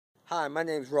Hi, my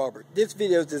name is Robert. This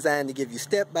video is designed to give you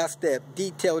step-by-step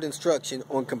detailed instruction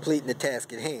on completing the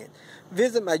task at hand.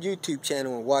 Visit my YouTube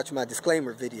channel and watch my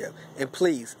disclaimer video. And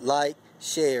please like,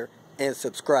 share, and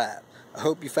subscribe. I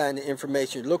hope you find the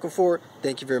information you're looking for.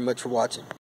 Thank you very much for watching.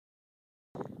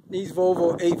 These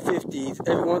Volvo 850s,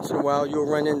 every once in a while you'll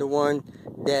run into one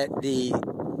that the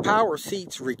power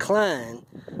seats recline,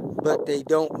 but they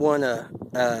don't want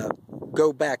to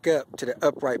go back up to the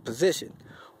upright position.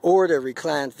 Or the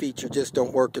recline feature just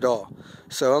don't work at all.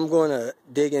 So I'm going to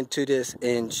dig into this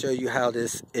and show you how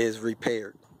this is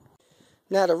repaired.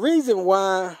 Now the reason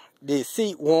why the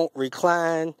seat won't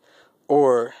recline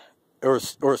or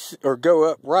go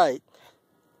upright,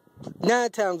 9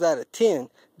 times out of 10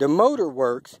 the motor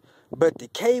works, but the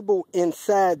cable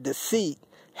inside the seat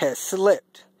has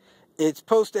slipped. It's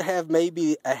supposed to have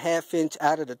maybe a 1/2 inch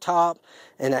out of the top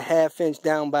and a 1/2 inch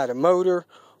down by the motor.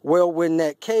 Well, when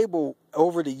that cable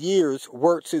over the years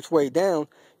works its way down,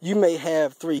 you may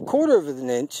have 3/4 of an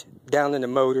inch down in the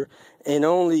motor and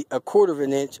only 1/4 of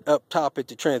an inch up top at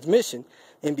the transmission.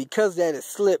 And because that is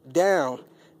slipped down,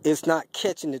 it's not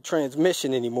catching the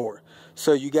transmission anymore.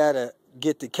 So you gotta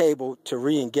get the cable to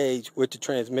re-engage with the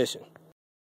transmission.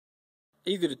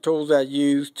 These are the tools I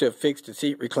use to fix the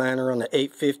seat recliner on the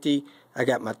 850. I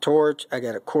got my torch, I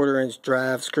got a 1/4 inch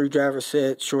drive screwdriver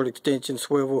set, short extension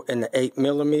swivel, and the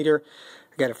 8mm.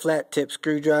 I got a flat tip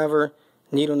screwdriver,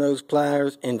 needle nose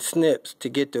pliers, and snips to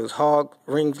get those hog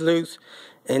rings loose.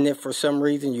 And if for some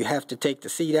reason you have to take the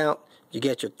seat out, you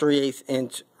get your 3/8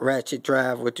 inch ratchet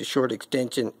drive with the short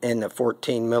extension and the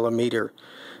 14mm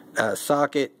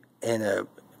socket and a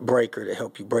breaker to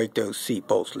help you break those seat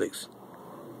bolts loose.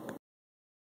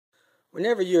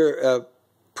 Whenever you're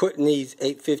putting these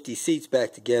 850 seats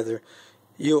back together,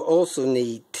 you'll also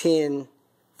need 10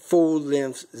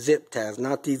 full-length zip ties,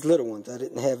 not these little ones. I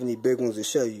didn't have any big ones to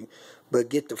show you, but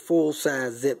get the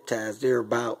full-size zip ties. They're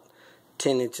about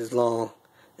 10 inches long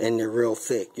and they're real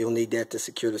thick. You'll need that to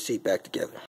secure the seat back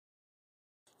together.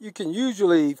 You can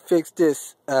usually fix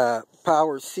this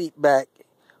power seat back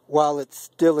while it's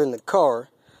still in the car.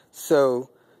 So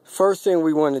first thing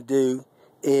we want to do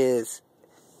is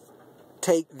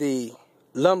take the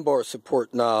lumbar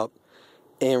support knob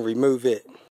and remove it.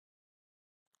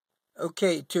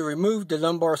 Okay, to remove the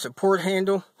lumbar support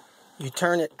handle, you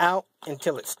turn it out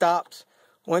until it stops.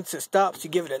 Once it stops, you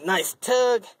give it a nice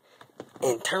tug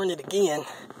and turn it again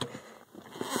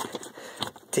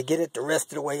to get it the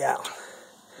rest of the way out.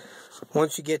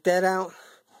 Once you get that out,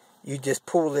 you just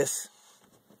pull this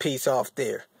piece off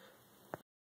there.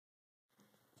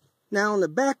 Now on the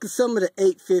back of some of the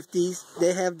 850s,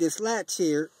 they have this latch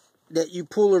here that you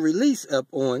pull a release up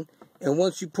on, and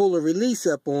once you pull a release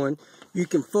up on, you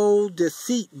can fold the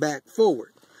seat back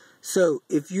forward. So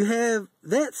if you have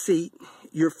that seat,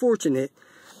 you're fortunate.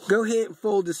 Go ahead and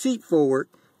fold the seat forward,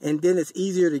 and then it's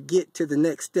easier to get to the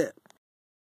next step.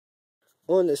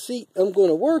 On the seat I'm going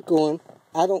to work on,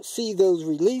 I don't see those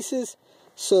releases,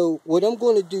 so what I'm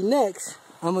going to do next,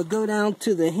 I'm going to go down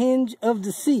to the hinge of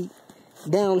the seat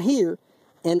down here,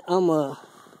 and I'm going to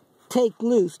take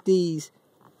loose these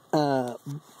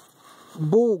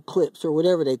bull clips or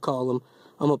whatever they call them.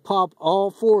 I'm going to pop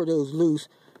all 4 of those loose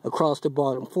across the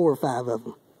bottom, 4 or 5 of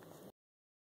them.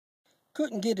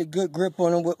 Couldn't get a good grip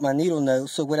on them with my needle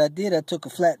nose, so what I did, I took a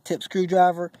flat tip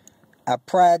screwdriver, I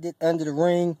pried it under the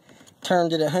ring,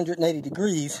 turned it 180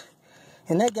 degrees,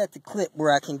 and that got the clip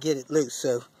where I can get it loose.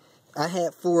 So I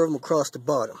had 4 of them across the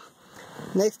bottom.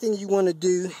 Next thing you want to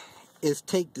do is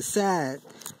take the side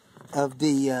of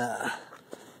the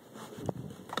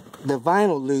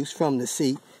vinyl loose from the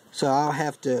seat, so I'll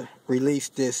have to release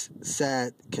this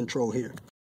side control here.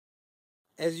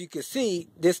 As you can see,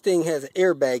 this thing has an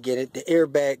airbag in it. The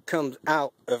airbag comes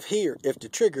out of here if the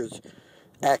trigger's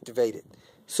activated.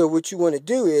 So what you want to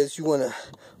do is you want to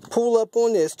pull up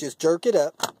on this, just jerk it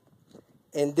up,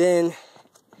 and then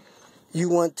you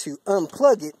want to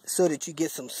unplug it so that you get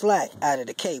some slack out of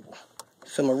the cable.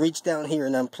 So I'm going to reach down here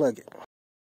and unplug it.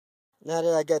 Now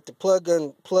that I got the plug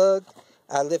unplugged,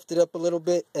 I lift it up a little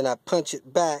bit and I punch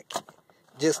it back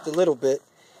just a little bit,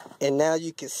 and now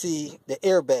you can see the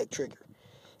airbag trigger.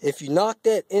 If you knock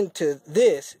that into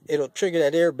this, it'll trigger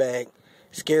that airbag,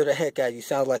 scare the heck out of you.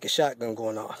 Sounds like a shotgun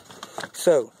going off.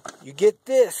 So you get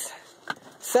this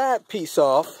side piece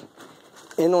off,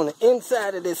 and on the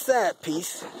inside of this side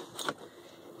piece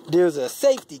there's a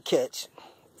safety catch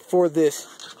for this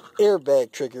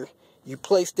airbag trigger. You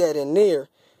place that in there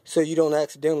so you don't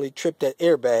accidentally trip that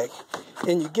airbag,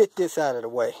 and you get this out of the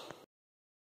way.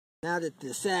 Now that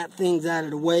the side thing's out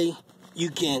of the way, you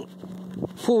can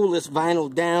pull this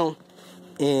vinyl down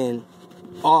and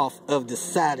off of the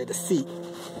side of the seat.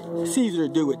 It's easier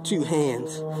to do with two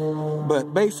hands,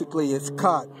 but basically it's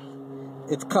caught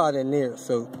in there.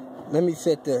 So let me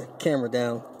set the camera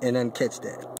down and uncatch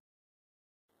that.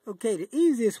 Okay, the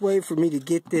easiest way for me to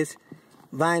get this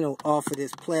vinyl off of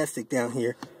this plastic down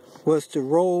here was to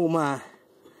roll my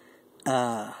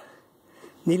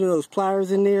needle nose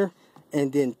pliers in there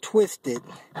and then twist it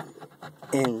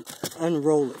and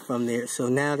unroll it from there. So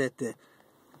now that the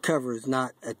cover is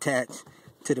not attached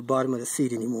to the bottom of the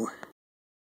seat anymore.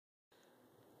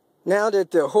 Now that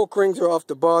the hook rings are off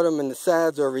the bottom and the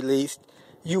sides are released,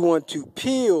 you want to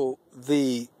peel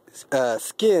the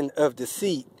skin of the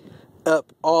seat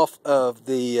up off of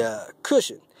the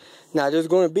cushion. Now there's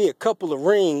going to be a couple of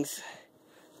rings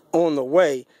on the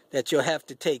way that you'll have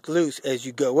to take loose as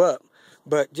you go up,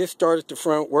 but just start at the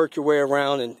front, work your way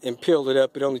around and peel it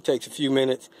up. It only takes a few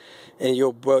minutes and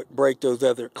you'll break those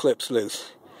other clips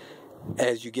loose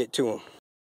as you get to them.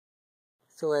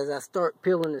 So as I start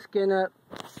peeling the skin up,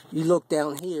 you look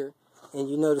down here and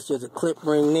you notice there's a clip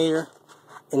ring there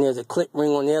and there's a clip ring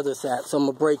on the other side, so I'm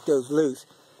going to break those loose.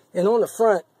 And on the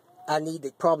front, I need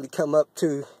to probably come up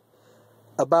to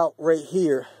about right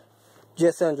here,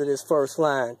 just under this first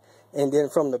line, and then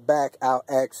from the back I'll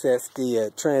access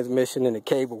the transmission and the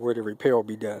cable where the repair will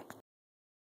be done.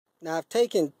 Now I've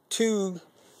taken 2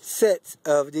 sets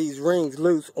of these rings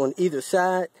loose on either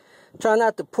side. Try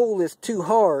not to pull this too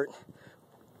hard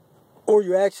or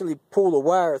you actually pull the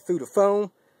wire through the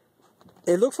foam.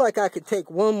 It looks like I could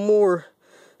take one more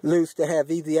loose to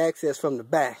have easy access from the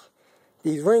back.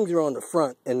 These rings are on the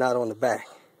front and not on the back.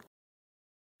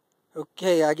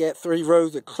 Okay, I got 3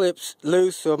 rows of clips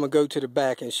loose, so I'm going to go to the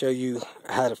back and show you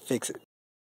how to fix it.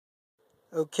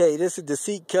 Okay, this is the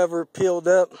seat cover peeled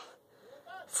up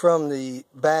from the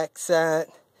back side,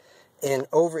 and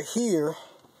over here,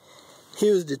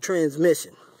 here's the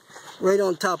transmission. Right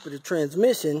on top of the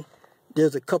transmission,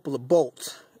 there's a couple of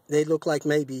bolts. They look like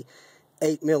maybe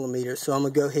 8 millimeters, so I'm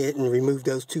going to go ahead and remove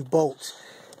those 2 bolts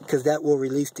because that will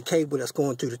release the cable that's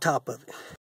going through the top of it.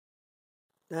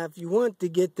 Now if you want to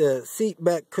get the seat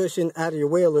back cushion out of your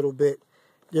way a little bit,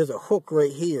 there's a hook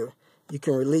right here. You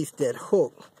can release that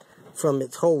hook from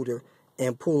its holder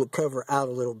and pull the cover out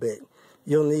a little bit.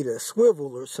 You'll need a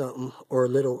swivel or something, or a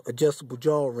little adjustable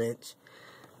jaw wrench.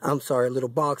 I'm sorry, a little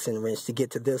boxing wrench to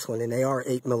get to this one, and they are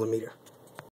 8 millimeter.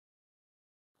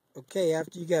 Okay,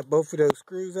 after you got both of those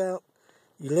screws out,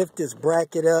 you lift this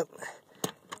bracket up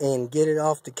and get it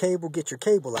off the cable, get your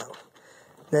cable out.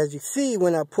 Now as you see,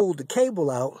 when I pulled the cable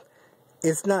out,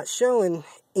 it's not showing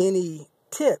any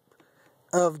tip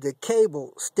of the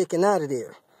cable sticking out of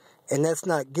there. And that's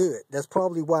not good. That's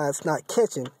probably why it's not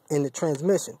catching in the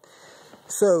transmission.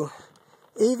 So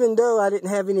even though I didn't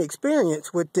have any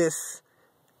experience with this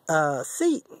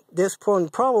seat, this one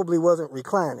probably wasn't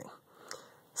reclining.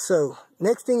 So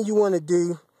next thing you want to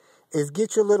do is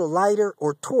get your little lighter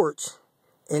or torch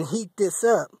and heat this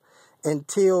up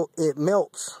until it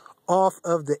melts off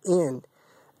of the end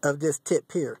of this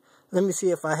tip here. Let me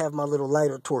see if I have my little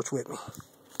lighter torch with me.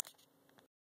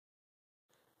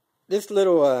 This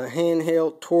little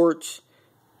handheld torch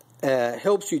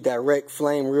helps you direct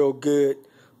flame real good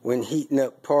when heating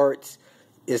up parts.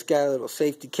 It's got a little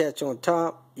safety catch on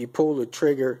top. You pull the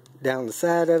trigger down the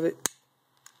side of it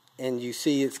and you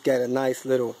see it's got a nice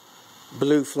little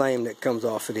blue flame that comes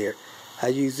off of there. I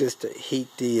use this to heat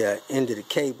the end of the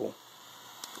cable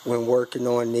when working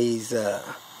on these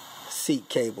seat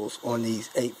cables on these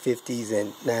 850s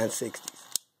and 960s.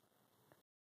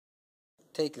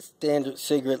 Take a standard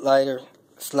cigarette lighter,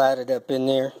 slide it up in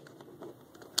there.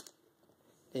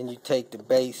 Then you take the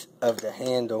base of the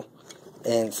handle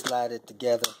and slide it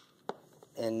together.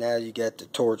 And now you got the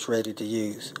torch ready to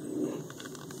use.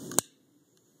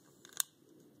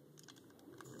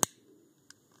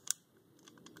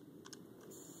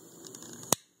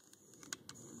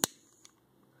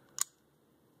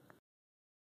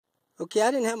 Okay,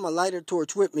 I didn't have my lighter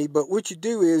torch with me, but what you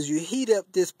do is you heat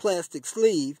up this plastic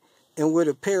sleeve, and with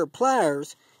a pair of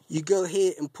pliers, you go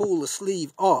ahead and pull the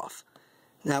sleeve off.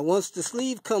 Now, once the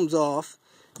sleeve comes off,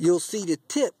 you'll see the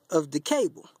tip of the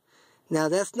cable. Now,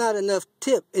 that's not enough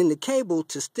tip in the cable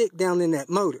to stick down in that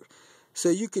motor. So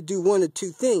you could do one of 2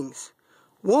 things.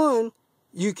 One,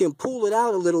 you can pull it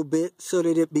out a little bit so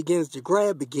that it begins to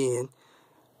grab again.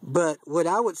 But what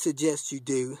I would suggest you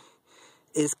do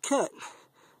is cut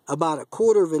about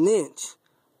 1/4 of an inch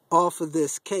off of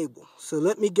this cable. So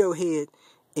let me go ahead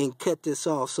and cut this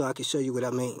off so I can show you what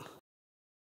I mean.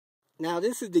 Now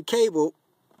this is the cable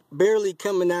barely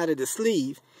coming out of the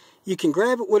sleeve. You can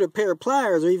grab it with a pair of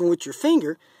pliers or even with your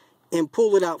finger and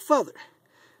pull it out further.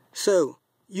 So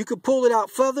you could pull it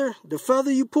out further. The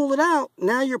further you pull it out,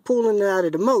 now you're pulling it out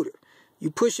of the motor.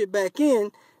 You push it back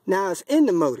in, now it's in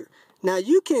the motor. Now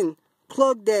you can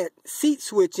plug that seat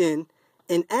switch in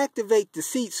and activate the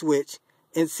seat switch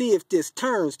and see if this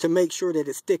turns to make sure that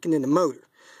it's sticking in the motor.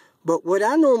 But what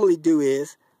I normally do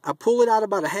is I pull it out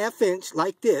about a 1/2 inch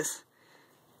like this,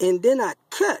 and then I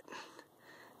cut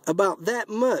about that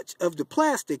much of the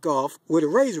plastic off with a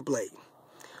razor blade.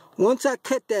 Once I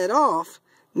cut that off,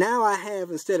 now I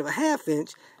have, instead of a 1/2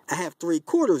 inch, I have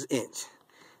 3/4 inch.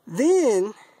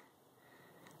 Then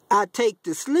I take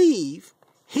the sleeve,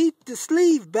 heat the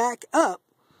sleeve back up,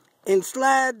 and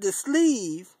slide the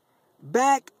sleeve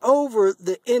back over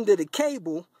the end of the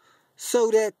cable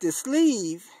so that the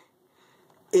sleeve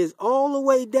is all the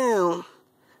way down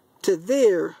to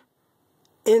there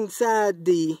inside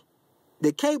the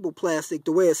cable plastic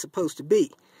the way it's supposed to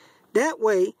be. That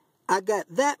way I got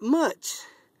that much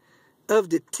of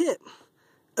the tip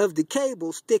of the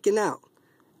cable sticking out.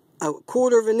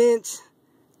 1/4 inch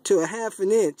to a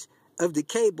 1/2 inch of the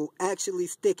cable actually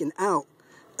sticking out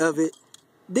of it.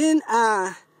 Then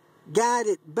I guide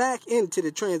it back into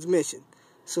the transmission.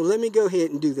 So let me go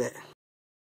ahead and do that.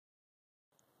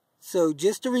 So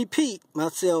just to repeat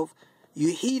myself, you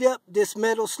heat up this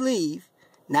metal sleeve.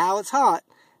 Now it's hot.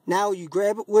 Now you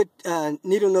grab it with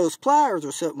needle nose pliers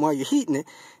or something while you're heating it.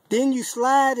 Then you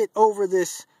slide it over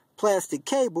this plastic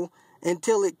cable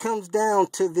until it comes down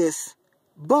to this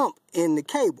bump in the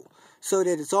cable so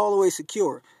that it's all the way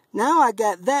secure. Now I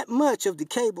got that much of the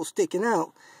cable sticking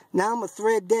out. Now I'm going to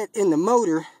thread that in the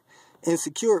motor and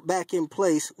secure it back in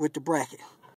place with the bracket.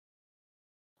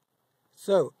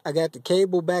 So I got the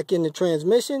cable back in the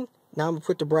transmission. Now I'm going to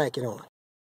put the bracket on.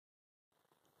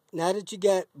 Now that you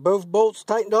got both bolts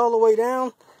tightened all the way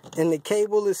down and the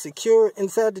cable is secure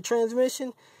inside the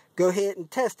transmission, go ahead and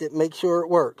test it. Make sure it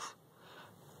works.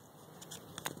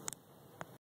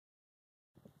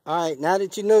 Alright, now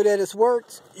that you know that it's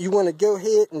worked, you want to go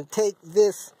ahead and take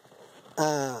this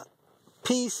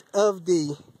piece of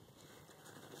the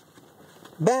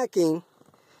backing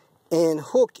and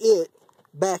hook it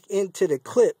back into the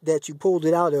clip that you pulled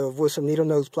it out of with some needle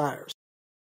nose pliers.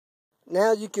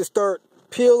 Now you can start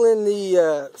peeling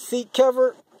the seat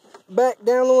cover back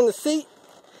down on the seat.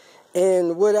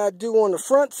 And what I do on the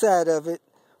front side of it,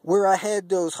 where I had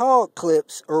those hog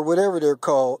clips or whatever they're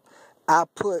called, I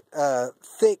put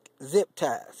thick zip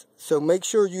ties. So make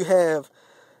sure you have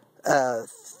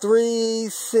 3,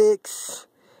 6,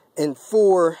 and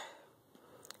 4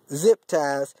 zip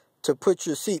ties to put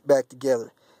your seat back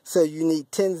together. So you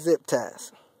need 10 zip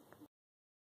ties.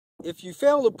 If you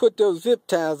fail to put those zip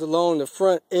ties along the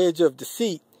front edge of the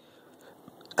seat,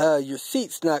 your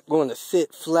seat's not going to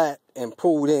sit flat and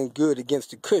pulled in good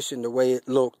against the cushion the way it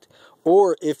looked.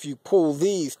 Or if you pull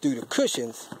these through the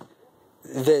cushions,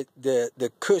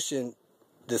 the cushion,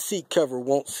 the seat cover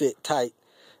won't sit tight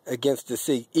against the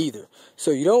seat either.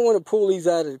 So you don't want to pull these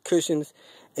out of the cushions,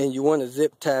 and you want to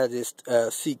zip tie this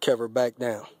seat cover back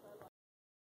down.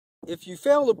 If you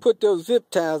fail to put those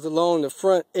zip ties along the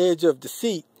front edge of the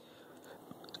seat,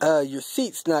 your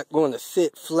seat's not going to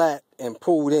sit flat and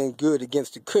pulled in good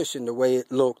against the cushion the way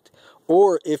it looked.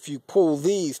 Or if you pull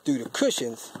these through the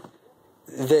cushions,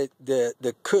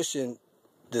 the cushion,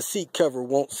 the seat cover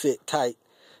won't sit tight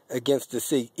against the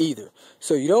seat either.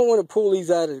 So you don't want to pull these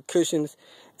out of the cushions,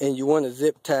 and you want to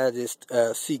zip tie this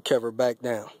seat cover back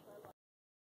down.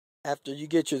 After you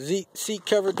get your seat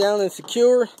cover down and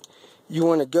secure, you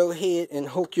want to go ahead and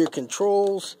hook your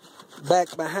controls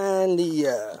back behind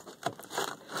the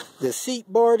seat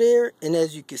bar there. And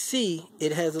as you can see,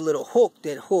 it has a little hook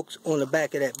that hooks on the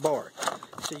back of that bar.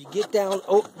 So you get down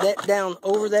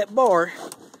over that bar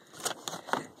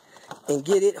and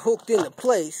get it hooked into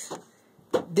place.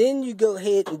 Then you go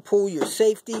ahead and pull your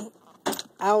safety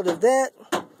out of that.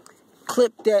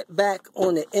 Clip that back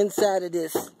on the inside of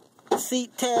this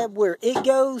seat tab where it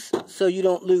goes so you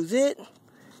don't lose it.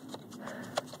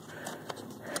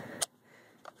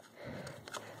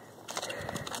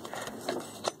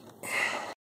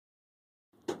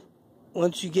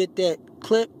 Once you get that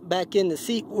clip back in the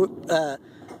seat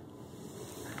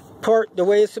part the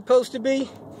way it's supposed to be,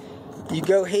 you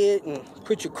go ahead and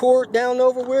put your cord down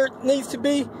over where it needs to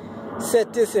be,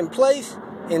 set this in place,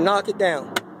 and knock it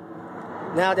down.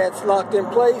 Now that's locked in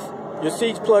place, your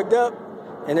seat's plugged up,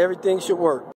 and everything should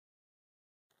work.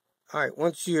 Alright,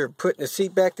 once you're putting the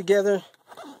seat back together,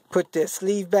 put that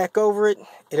sleeve back over it.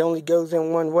 It only goes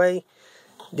in one way.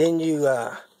 Then you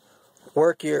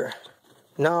work your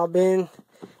knob in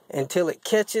until it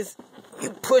catches. You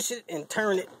push it and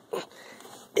turn it.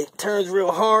 It turns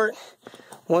real hard.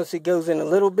 Once it goes in a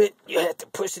little bit, you have to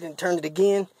push it and turn it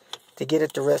again to get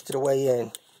it the rest of the way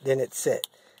in. Then it's set.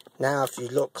 Now if you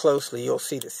look closely, you'll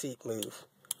see the seat move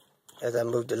as I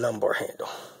move the lumbar handle.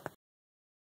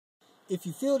 If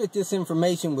you feel that this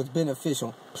information was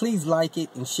beneficial, please like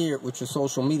it and share it with your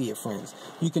social media friends.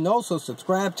 You can also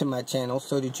subscribe to my channel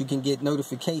so that you can get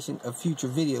notification of future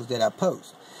videos that I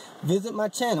post. Visit my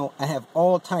channel. I have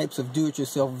all types of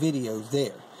do-it-yourself videos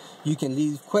there. You can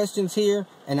leave questions here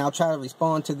and I'll try to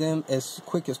respond to them as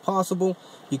quick as possible.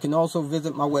 You can also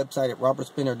visit my website at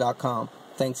robertspinner.com.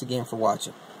 Thanks again for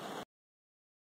watching.